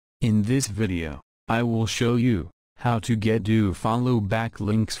In this video, I will show you how to get DoFollow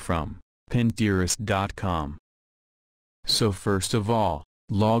backlinks from Pinterest.com. So first of all,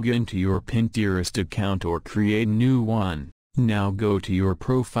 log into your Pinterest account or create a new one. Now go to your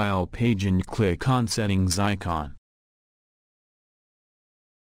profile page and click on Settings icon.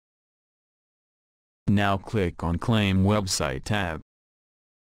 Now click on Claim Website tab.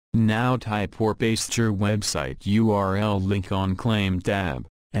 Now type or paste your website URL link on Claim tab,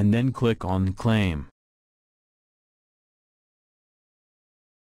 and then click on Claim.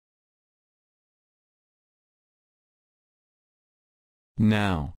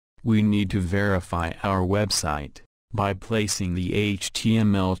 Now, we need to verify our website by placing the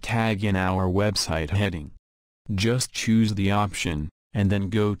HTML tag in our website heading. Just choose the option, and then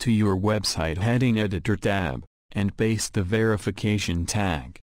go to your website heading editor tab, and paste the verification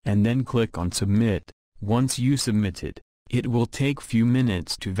tag, and then click on Submit. Once you submit it, it will take few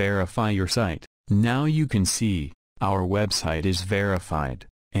minutes to verify your site. Now you can see, our website is verified,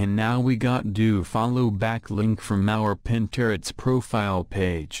 and now we got DoFollow backlink from our Pinterest profile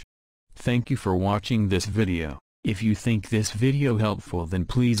page. Thank you for watching this video. If you think this video helpful, then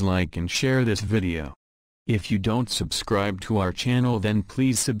please like and share this video. If you don't subscribe to our channel, then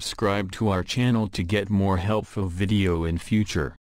please subscribe to our channel to get more helpful video in future.